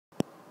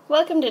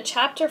Welcome to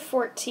Chapter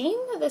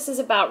 14. This is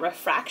about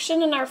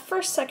refraction, and our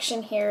first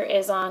section here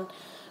is on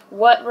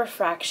what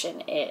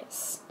refraction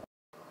is.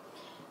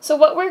 So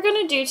what we're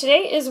going to do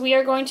today is we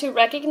are going to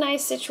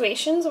recognize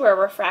situations where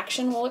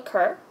refraction will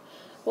occur.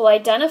 We'll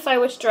identify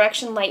which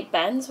direction light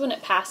bends when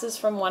it passes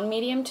from one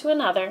medium to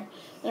another,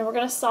 and we're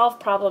going to solve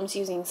problems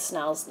using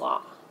Snell's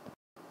law.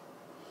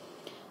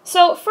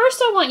 So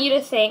first I want you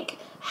to think,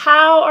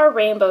 how are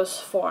rainbows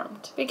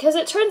formed? Because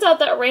it turns out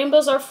that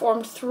rainbows are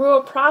formed through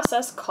a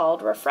process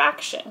called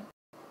refraction.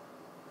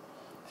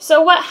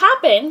 So what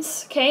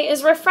happens,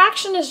 is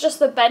refraction is just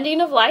the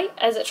bending of light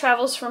as it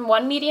travels from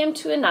one medium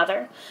to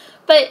another,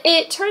 but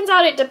it turns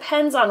out it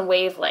depends on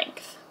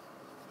wavelength.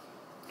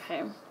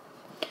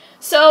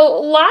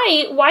 So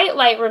white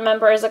light,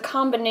 remember, is a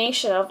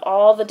combination of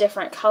all the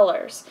different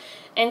colors.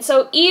 And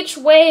so each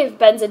wave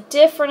bends a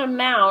different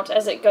amount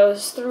as it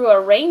goes through a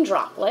rain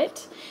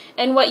droplet.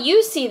 And what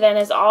you see then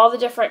is all the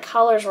different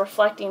colors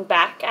reflecting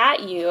back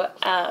at you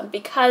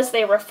because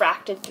they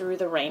refracted through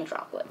the rain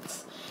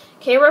droplets.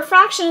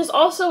 Refraction is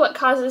also what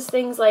causes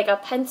things like a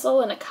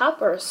pencil in a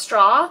cup or a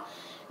straw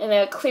in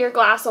a clear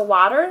glass of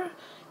water,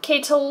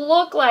 to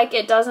look like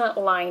it doesn't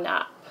line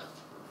up.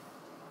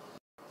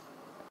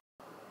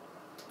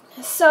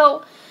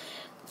 So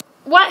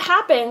what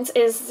happens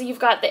is you've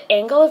got the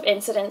angle of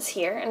incidence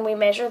here, and we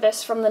measure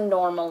this from the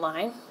normal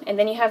line, and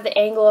then you have the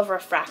angle of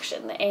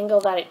refraction, the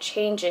angle that it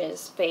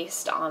changes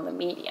based on the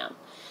medium.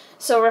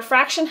 So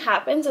refraction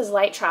happens as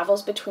light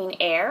travels between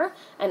air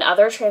and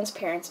other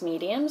transparent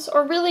mediums,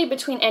 or really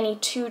between any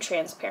two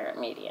transparent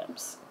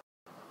mediums.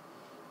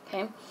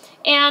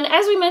 And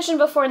as we mentioned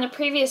before in the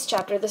previous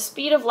chapter, the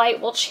speed of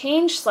light will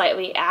change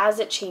slightly as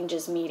it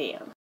changes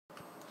medium.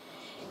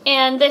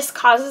 And this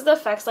causes the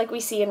effects like we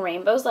see in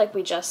rainbows, like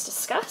we just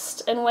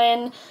discussed, and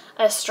when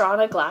a straw in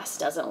a glass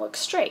doesn't look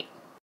straight.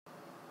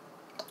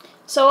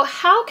 So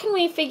how can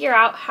we figure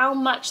out how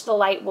much the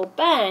light will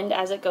bend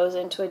as it goes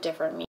into a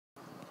different medium?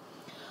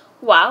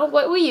 Well,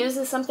 what we use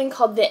is something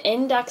called the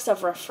index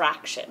of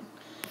refraction.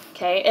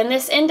 In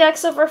this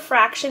index of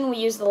refraction, we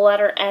use the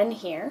letter N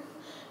here.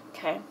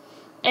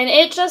 And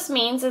it just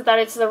means that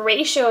it's the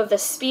ratio of the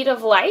speed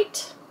of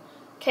light,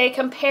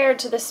 compared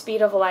to the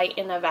speed of light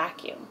in a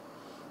vacuum.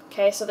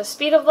 So the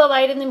speed of the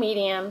light in the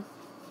medium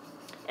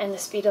and the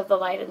speed of the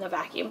light in the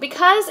vacuum.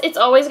 Because it's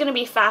always going to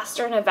be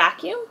faster in a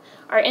vacuum,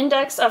 our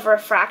index of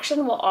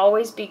refraction will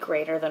always be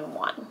greater than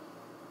 1.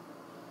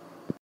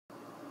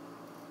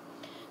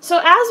 So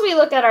as we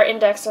look at our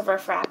index of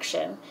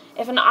refraction,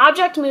 if an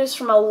object moves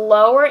from a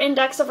lower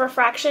index of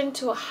refraction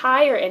to a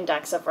higher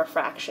index of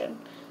refraction,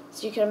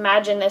 so you can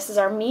imagine this is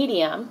our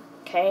medium,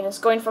 and it's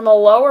going from a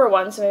lower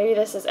one, so maybe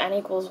this is n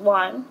equals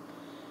 1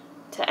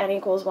 to n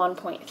equals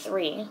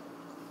 1.3.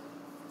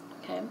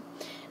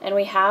 And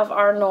we have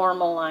our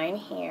normal line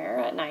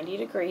here at 90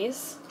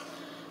 degrees.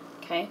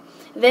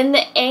 Then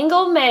the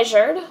angle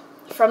measured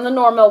from the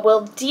normal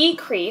will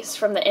decrease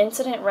from the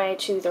incident ray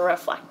to the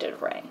reflected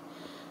ray.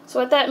 So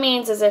what that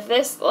means is if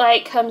this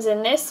light comes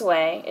in this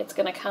way, it's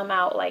going to come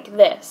out like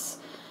this.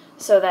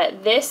 So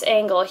that this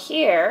angle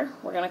here,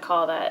 we're going to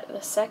call that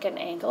the second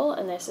angle,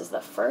 and this is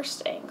the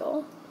first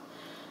angle.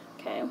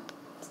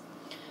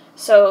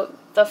 So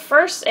the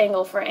first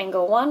angle for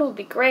angle 1 will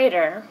be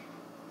greater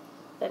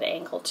than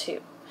angle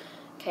 2.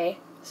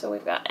 So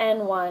we've got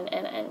N1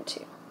 and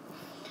N2.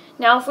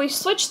 Now if we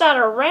switch that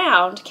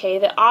around,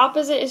 the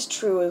opposite is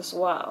true as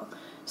well.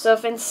 So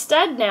if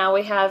instead now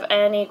we have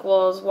N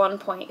equals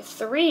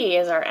 1.3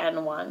 as our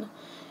N1,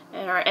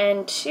 and our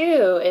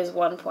N2 is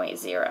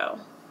 1.0,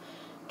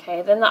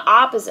 then the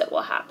opposite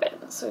will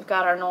happen. So we've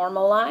got our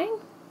normal line,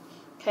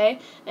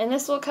 and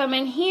this will come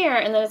in here,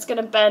 and then it's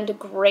going to bend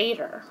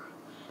greater.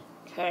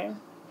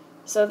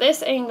 So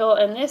this angle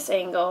and this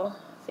angle,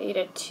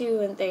 theta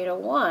 2 and theta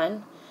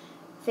 1,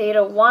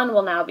 theta 1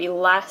 will now be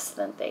less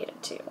than theta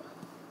 2.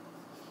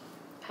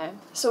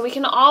 So we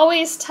can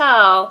always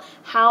tell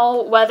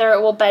whether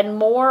it will bend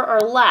more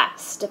or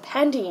less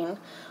depending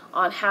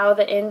on how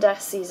the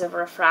indices of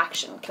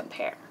refraction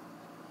compare.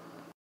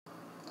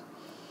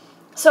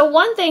 So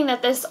one thing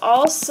that this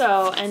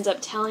also ends up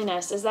telling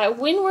us is that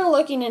when we're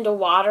looking into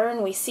water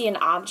and we see an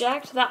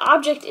object, that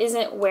object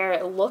isn't where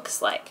it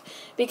looks like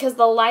because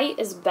the light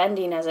is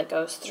bending as it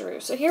goes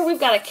through. So here we've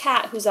got a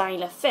cat who's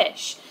eyeing a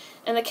fish,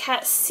 and the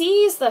cat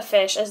sees the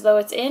fish as though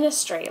it's in a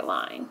straight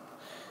line.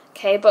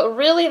 But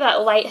really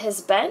that light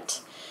has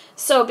bent.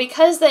 So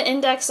because the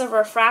index of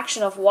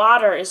refraction of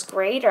water is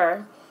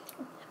greater,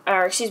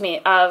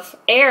 of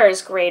air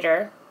is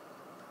greater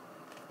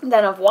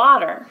than of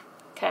water,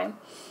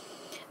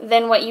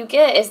 then what you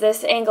get is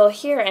this angle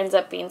here ends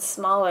up being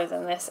smaller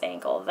than this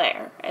angle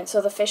there. And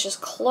so the fish is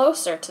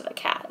closer to the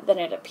cat than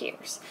it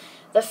appears.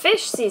 The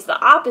fish sees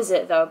the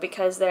opposite, though,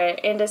 because their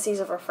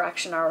indices of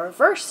refraction are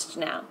reversed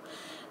now.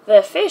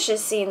 The fish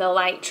is seeing the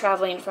light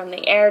traveling from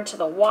the air to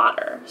the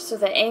water. So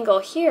the angle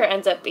here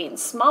ends up being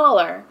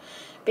smaller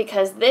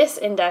because this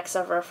index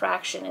of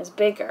refraction is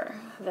bigger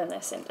than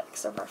this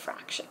index of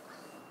refraction.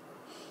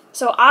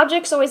 So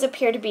objects always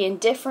appear to be in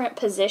different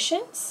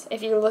positions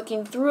if you're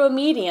looking through a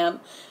medium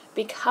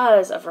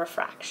because of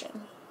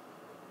refraction.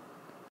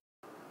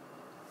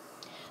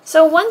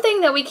 So one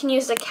thing that we can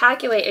use to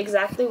calculate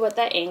exactly what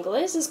that angle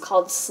is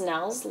called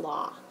Snell's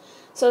law.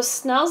 So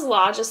Snell's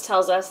law just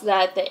tells us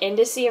that the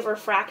indice of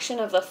refraction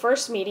of the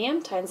first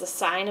medium times the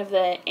sine of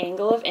the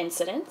angle of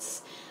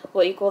incidence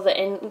will equal the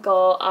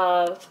angle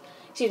of,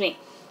 the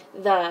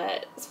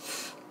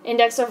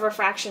index of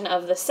refraction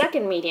of the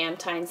second medium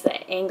times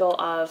the angle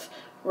of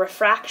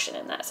refraction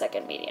in that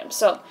second medium.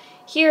 So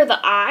here the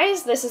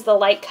eyes, this is the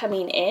light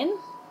coming in,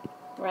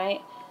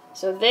 right?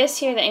 So this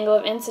here, the angle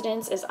of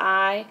incidence is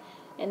I,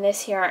 and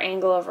this here, our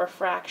angle of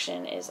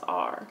refraction is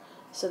R.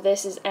 So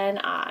this is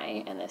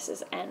Ni, and this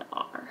is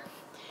Nr.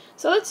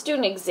 So let's do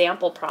an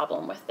example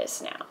problem with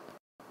this now.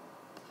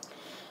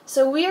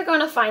 So we are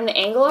going to find the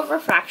angle of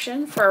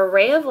refraction for a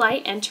ray of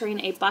light entering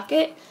a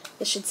bucket.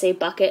 This should say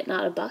bucket,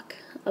 not a buck.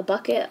 A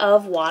bucket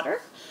of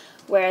water,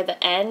 where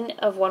the N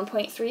of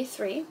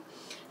 1.33,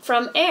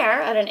 from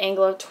air at an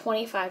angle of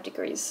 25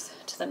 degrees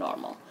to the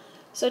normal.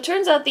 So it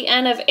turns out the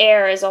N of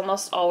air is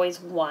almost always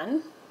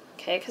 1,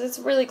 okay, because it's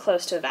really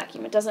close to a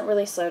vacuum. It doesn't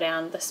really slow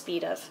down the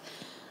speed of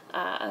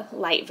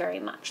light very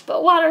much.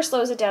 But water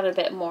slows it down a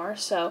bit more,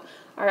 so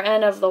our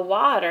N of the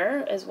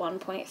water is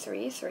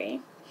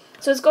 1.33.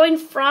 So it's going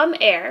from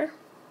air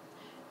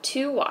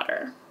to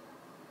water.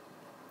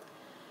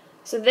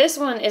 So this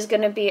one is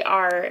going to be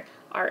our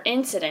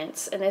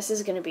incidence, and this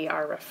is going to be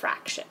our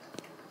refraction.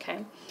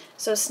 Okay,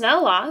 so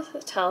Snell's law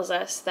tells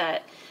us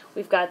that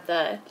we've got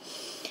the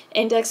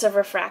index of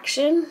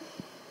refraction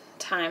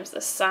times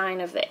the sine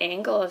of the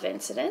angle of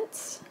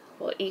incidence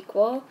will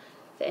equal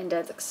the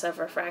index of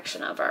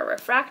refraction of our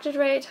refracted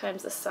ray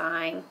times the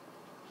sine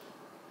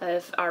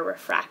of our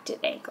refracted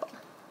angle.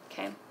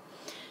 Okay,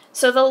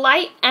 so the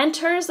light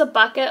enters a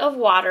bucket of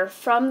water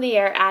from the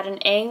air at an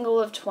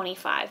angle of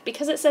 25.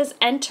 Because it says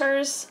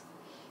enters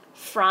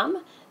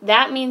from,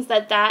 that means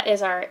that that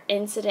is our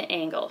incident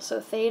angle.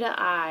 So theta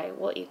I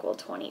will equal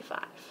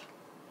 25.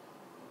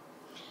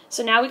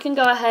 So now we can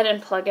go ahead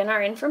and plug in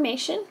our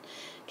information.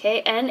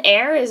 Okay, N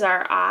air is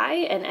our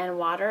I and N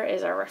water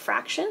is our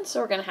refraction. So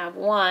we're going to have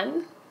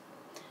 1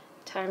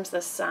 times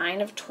the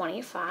sine of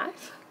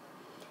 25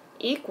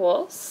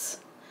 equals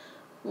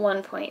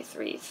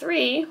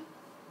 1.33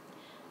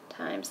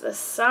 times the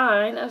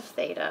sine of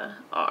theta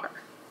R.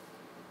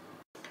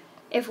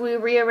 If we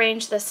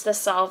rearrange this to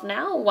solve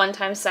now, 1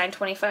 times sine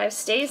 25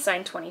 stays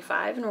sine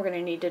 25, and we're going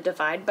to need to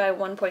divide by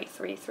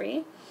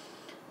 1.33.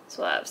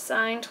 So we'll have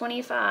sine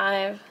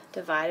 25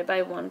 divided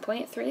by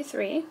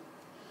 1.33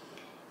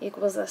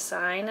 equals the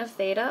sine of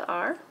theta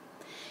R.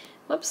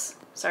 Whoops,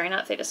 sorry,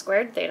 not theta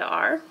squared, theta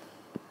R.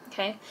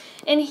 Okay,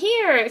 and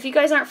here, if you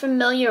guys aren't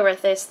familiar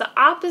with this, the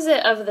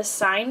opposite of the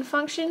sine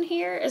function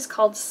here is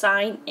called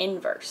sine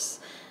inverse.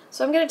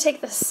 So I'm going to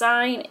take the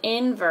sine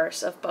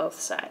inverse of both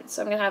sides.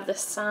 So I'm going to have the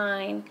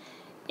sine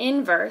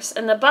inverse,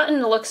 and the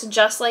button looks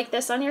just like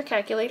this on your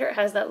calculator. It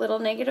has that little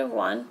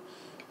 -1.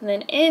 And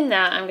then in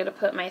that, I'm going to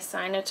put my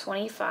sine of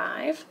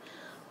 25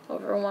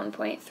 over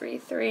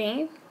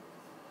 1.33.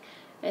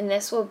 And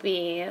this will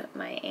be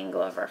my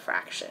angle of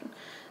refraction.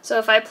 So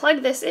if I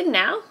plug this in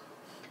now,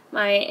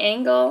 my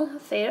angle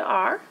theta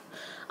R,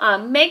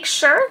 make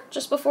sure,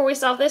 just before we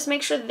solve this,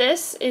 make sure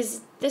this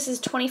is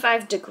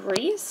 25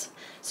 degrees.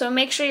 So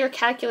make sure your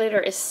calculator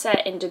is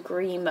set in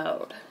degree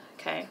mode,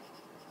 okay?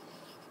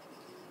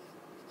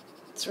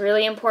 It's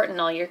really important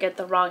or you'll get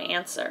the wrong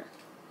answer.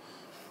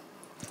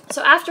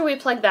 So after we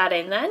plug that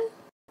in then,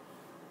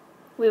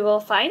 we will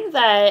find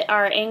that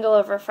our angle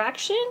of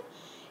refraction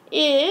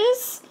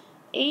is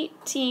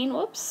 18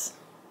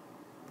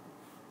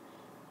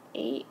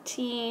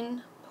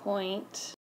 point